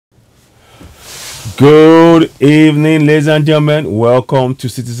Good evening, ladies and gentlemen. Welcome to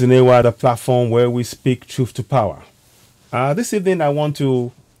Citizen AY, the platform where we speak truth to power. This evening, I want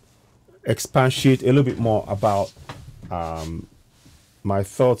to expatiate a little bit more about my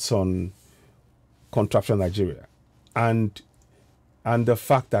thoughts on contraption Nigeria and the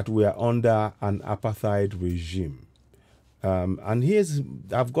fact that we are under an apartheid regime.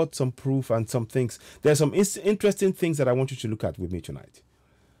 I've got some proof and some things. There's some interesting things that I want you to look at with me tonight.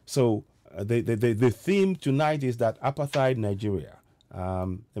 So the theme tonight is that apartheid Nigeria.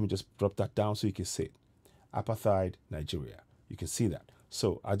 Let me just drop that down so you can see it. Apartheid Nigeria. You can see that.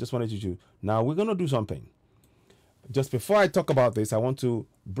 So I just wanted you to. Now we're going to do something. Just before I talk about this, I want to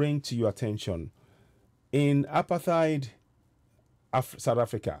bring to your attention in apartheid South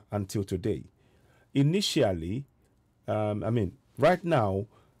Africa until today. Initially, right now,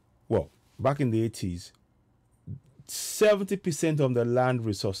 well, back in the 80s, 70% of the land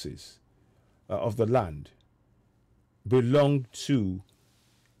resources of the land belonged to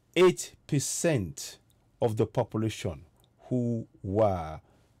 8% of the population who were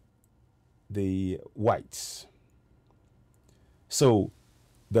the whites. So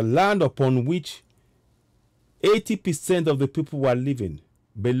the land upon which 80% of the people were living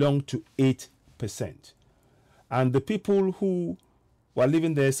belonged to 8%. And the people who were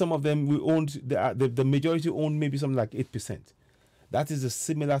living there, some of them we owned, the majority owned maybe something like 8%. That is a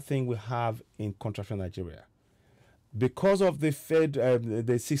similar thing we have in contraption Nigeria. Because of the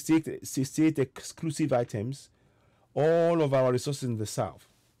 68 exclusive items, all of our resources in the south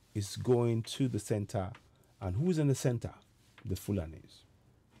is going to the center. And who's in the center? The Fulanis.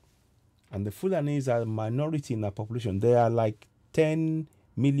 And the Fulanis are a minority in our population. They are like 10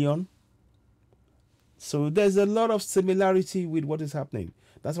 million. So there's a lot of similarity with what is happening.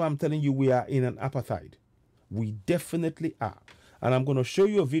 That's why I'm telling you we are in an apartheid. We definitely are. And I'm going to show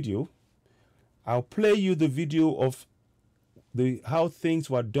you a video. I'll play you the video of how things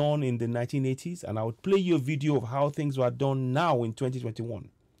were done in the 1980s. And I'll play you a video of how things were done now in 2021.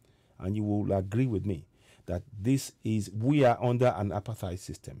 And you will agree with me that we are under an apartheid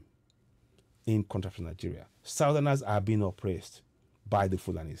system in contraption Nigeria. Southerners are being oppressed by the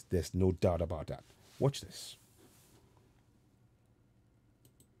Fulanis. There's no doubt about that. Watch this.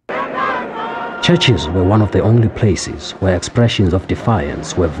 Churches were one of the only places where expressions of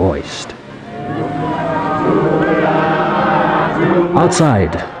defiance were voiced.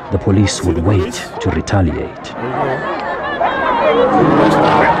 Outside, the police would wait to retaliate.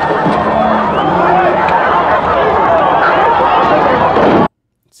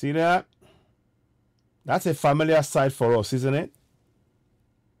 See that? That's a familiar sight for us, isn't it?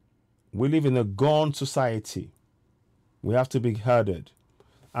 We live in a gun society. We have to be herded.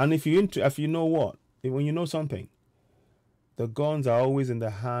 And if you know what, when you know something, the guns are always in the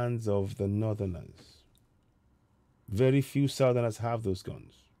hands of the northerners. Very few southerners have those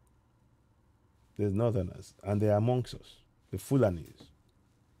guns. There's northerners, and they're amongst us, the Fulanis.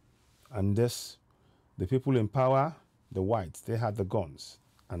 And the people in power, the whites, they had the guns,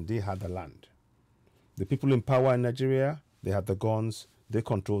 and they had the land. The people in power in Nigeria, they had the guns, they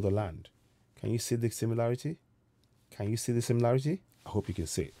control the land. Can you see the similarity? Can you see the similarity? I hope you can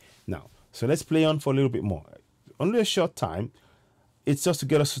see it. Now, so let's play on for a little bit more. Only a short time. It's just to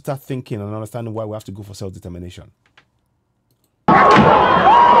get us to start thinking and understanding why we have to go for self-determination.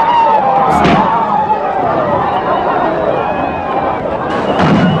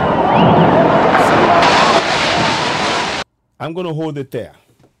 I'm going to hold it there.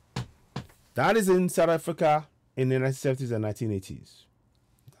 That is in South Africa in the 1970s and 1980s.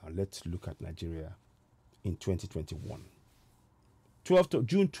 Now let's look at Nigeria in 2021.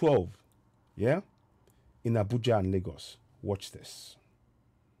 June 12, yeah, in Abuja and Lagos. Watch this.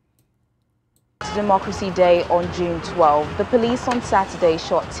 Democracy Day on June 12. The police on Saturday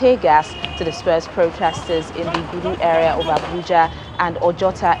shot tear gas to disperse protesters in the Gudu area of Abuja and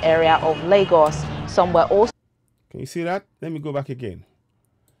Ojota area of Lagos. Some were also... Can you see that? Let me go back again.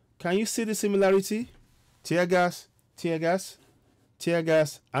 Can you see the similarity? Tear gas, tear gas, tear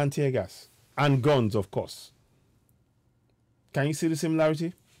gas, and tear gas. And guns, of course. Can you see the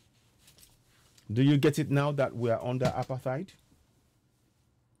similarity? Do you get it now that we are under apartheid?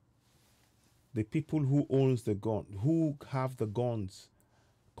 The people who owns the gun, who have the guns,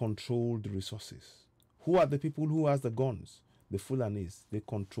 control the resources. Who are the people who has the guns? The Fulanis. They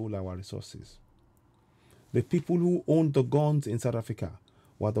control our resources. The people who own the guns in South Africa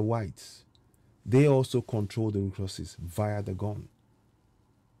were the whites. They also control the resources via the gun.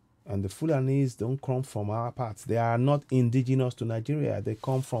 And the Fulanis don't come from our parts. They are not indigenous to Nigeria. They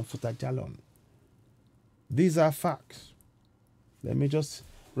come from Futajalon. These are facts. Let me just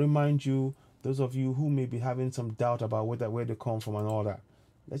remind you Those of you who may be having some doubt about where they come from and all that,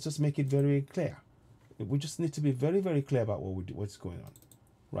 let's just make it very clear. We just need to be very, very clear about what's going on.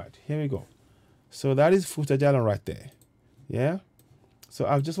 Right, here we go. So that is Footage Island right there. Yeah. So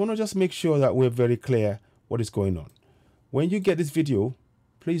I just want to make sure that we're very clear what is going on. When you get this video,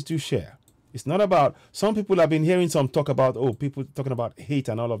 please do share. It's not about, some people have been hearing some talk about, oh, people talking about hate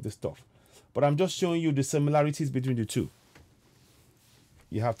and all of this stuff. But I'm just showing you the similarities between the two.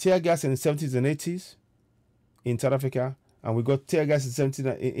 You have tear gas in the 70s and 80s in South Africa, and we got tear gas in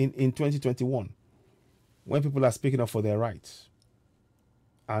 2021, when people are speaking up for their rights.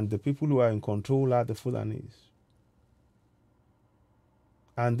 And the people who are in control are the Fulanis.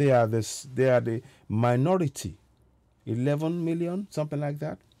 And they are the minority. 11 million, something like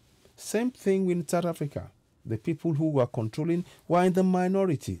that. Same thing in South Africa. The people who are controlling, who are in the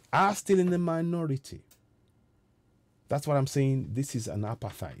minority, are still in the minority. That's what I'm saying. This is an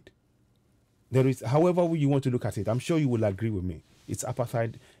apartheid. There is, however you want to look at it, I'm sure you will agree with me. It's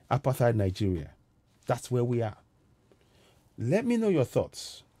apartheid Nigeria. That's where we are. Let me know your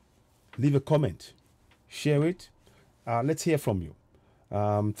thoughts. Leave a comment. Share it. Let's hear from you.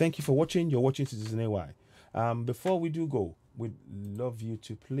 Thank you for watching. You're watching Citizen AY. Before we do go, we'd love you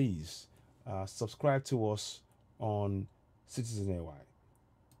to please subscribe to us on Citizen AY.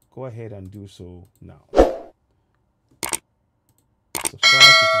 Go ahead and do so now. Subscribe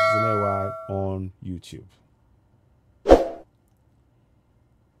to Citizen AY on YouTube.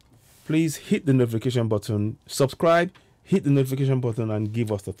 Please hit the notification button, subscribe, hit the notification button, and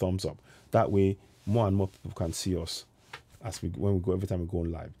give us the thumbs up. That way, more and more people can see us every time we go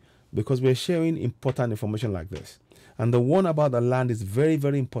live, because we're sharing important information like this. And the one about the land is very,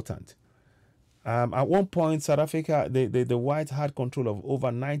 very important. At one point, South Africa, the whites had control of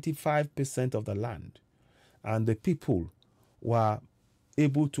over 95% of the land, and the people were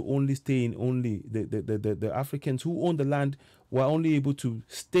able to only stay in the Africans who owned the land were only able to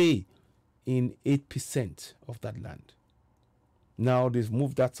stay in 8% of that land. Now they've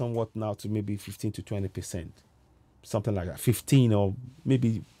moved that somewhat now to maybe 15 to 20%, something like that, 15 or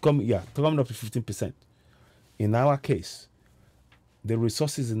maybe coming up to 15%. In our case, the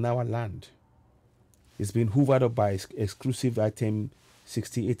resources in our land is being hoovered up by exclusive item,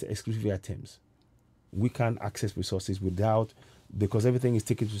 68 exclusive items. We can't access resources without, because everything is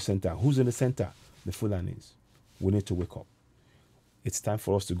taken to the center. Who's in the center? The Fulanis. We need to wake up. It's time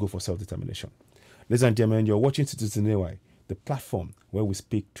for us to go for self-determination. Ladies and gentlemen, you're watching Citizen AY, the platform where we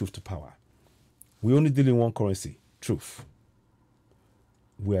speak truth to power. We only deal in one currency, truth.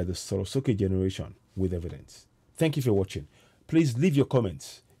 We are the Sorosoke generation with evidence. Thank you for watching. Please leave your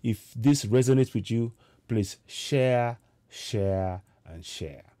comments. If this resonates with you, please share, and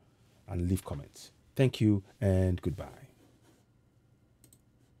leave comments. Thank you and goodbye.